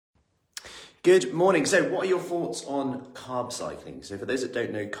Good morning. So what are your thoughts on carb cycling? So for those that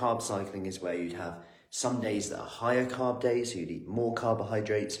don't know, carb cycling is where you'd have some days that are higher carb days, so you'd eat more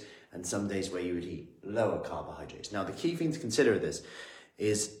carbohydrates, and some days where you would eat lower carbohydrates. Now, the key thing to consider of this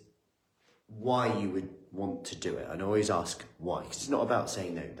is why you would want to do it. And I always ask why, because it's not about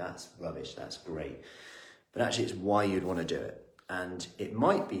saying, no, that's rubbish, that's great. But actually, it's why you'd want to do it. And it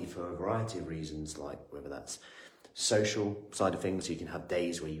might be for a variety of reasons, like whether that's social side of things, so you can have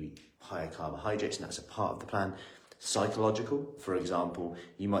days where you eat higher carbohydrates and that's a part of the plan. Psychological, for example,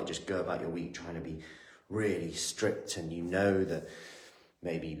 you might just go about your week trying to be really strict and you know that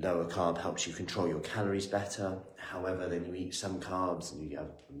maybe lower carb helps you control your calories better. However, then you eat some carbs and you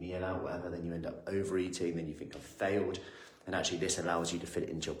have a meal out, whatever, then you end up overeating, then you think I've failed. And actually this allows you to fit it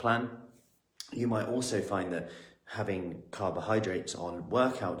into your plan. You might also find that having carbohydrates on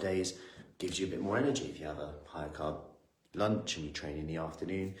workout days gives you a bit more energy. If you have a higher carb lunch and you train in the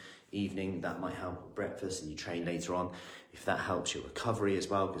afternoon, evening, that might help breakfast and you train later on. If that helps your recovery as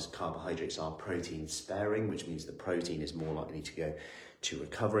well, because carbohydrates are protein sparing, which means the protein is more likely to go to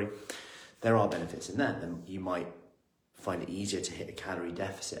recovery. There are benefits in that. Then you might find it easier to hit a calorie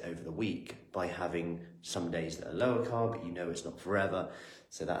deficit over the week by having some days that are lower carb, but you know it's not forever.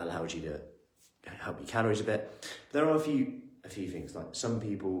 So that allows you to help your calories a bit. There are a few things, like some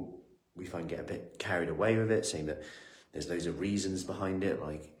people we find get a bit carried away with it, saying that there's loads of reasons behind it,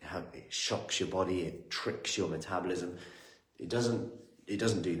 like how it shocks your body, it tricks your metabolism. It doesn't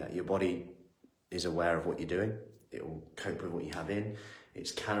do that. Your body is aware of what you're doing. It will cope with what you have in.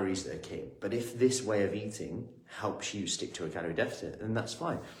 It's calories that are king. But if this way of eating helps you stick to a calorie deficit, then that's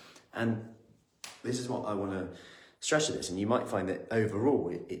fine. And this is what I want to stress to this. And you might find that overall,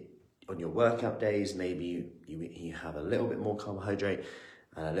 it on your workout days, maybe you have a little bit more carbohydrate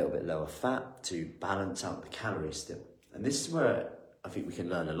and a little bit lower fat to balance out the calories still. And this is where I think we can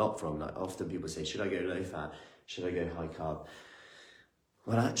learn a lot from. Like often people say, should I go low fat? Should I go high carb?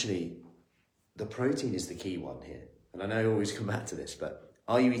 Well, actually, the protein is the key one here. And I know I always come back to this, but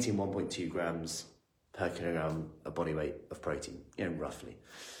are you eating 1.2 grams per kilogram of body weight of protein? Roughly.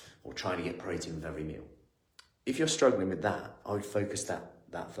 Or trying to get protein with every meal. If you're struggling with that, I would focus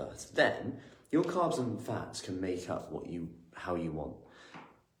that first. Then your carbs and fats can make up how you want.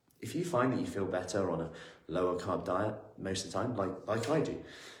 If you find that you feel better on a lower carb diet most of the time, like I do,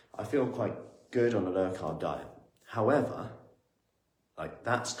 I feel quite good on a lower carb diet. However, like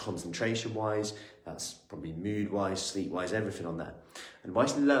that's concentration wise, that's probably mood wise, sleep wise, everything on that. And by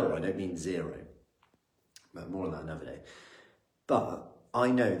lower, I don't mean zero, but more on that another day. But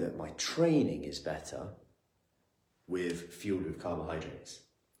I know that my training is better fueled with carbohydrates.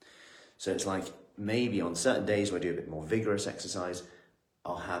 So it's like maybe on certain days where I do a bit more vigorous exercise,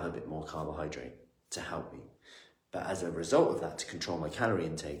 I'll have a bit more carbohydrate to help me. But as a result of that, to control my calorie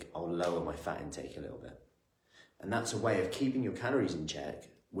intake, I'll lower my fat intake a little bit. And that's a way of keeping your calories in check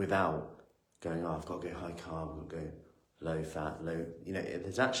without going, I've got to go high carb, I've got to go low fat, low.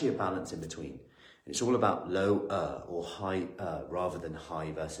 There's actually a balance in between. And it's all about low or high rather than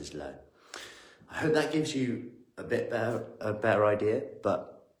high versus low. I hope that gives you a better idea,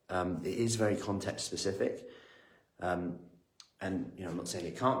 but it is very context specific. And I'm not saying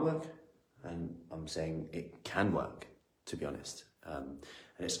it can't work, and I'm saying it can work, to be honest. And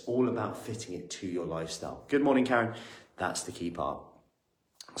it's all about fitting it to your lifestyle. Good morning, Karen. That's the key part.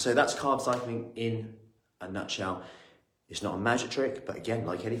 So that's carb cycling in a nutshell. It's not a magic trick, but again,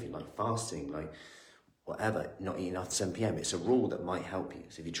 like anything, like fasting, like whatever, not eating after 7 p.m. It's a rule that might help you.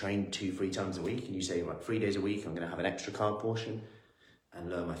 So if you train 2-3 times a week and you say, right, 3 days a week, I'm going to have an extra carb portion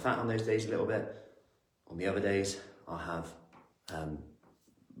and lower my fat on those days a little bit. On the other days, I'll have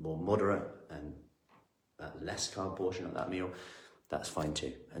more moderate and less carb portion at that meal, that's fine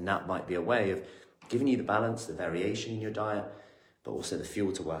too. And that might be a way of giving you the balance, the variation in your diet, but also the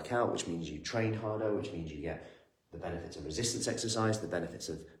fuel to work out, which means you train harder, which means you get the benefits of resistance exercise, the benefits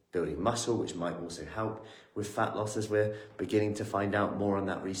of building muscle, which might also help with fat loss, as we're beginning to find out more on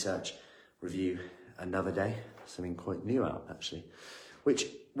that research review another day. Something quite new out actually, which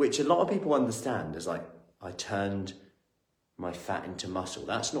a lot of people understand as like, I turned my fat into muscle.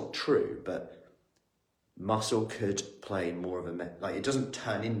 That's not true, but muscle could play more of it doesn't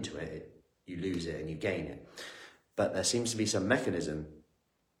turn into it, you lose it and you gain it. But there seems to be some mechanism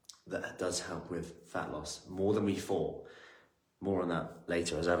that does help with fat loss more than we thought. More on that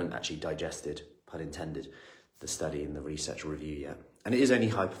later, as I haven't actually digested, pun intended, the study and the research review yet. And it is only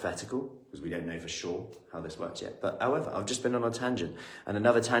hypothetical, because we don't know for sure how this works yet. But however, I've just been on a tangent. And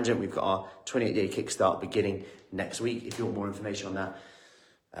another tangent, we've got our 28-day kickstart beginning next week. If you want more information on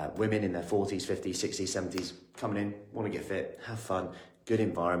that, women in their 40s, 50s, 60s, 70s, coming in, want to get fit, have fun, good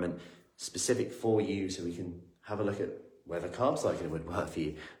environment, specific for you, so we can have a look at whether carb cycling would work for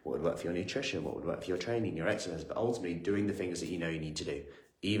you, what would work for your nutrition, what would work for your training, your exercise, but ultimately doing the things that you know you need to do,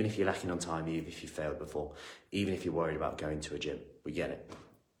 even if you're lacking on time, even if you failed before, even if you're worried about going to a gym. We get it.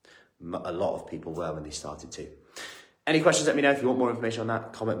 A lot of people were when they started too. Any questions, let me know. If you want more information on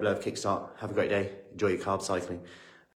that, comment below of Kickstart. Have a great day. Enjoy your carb cycling.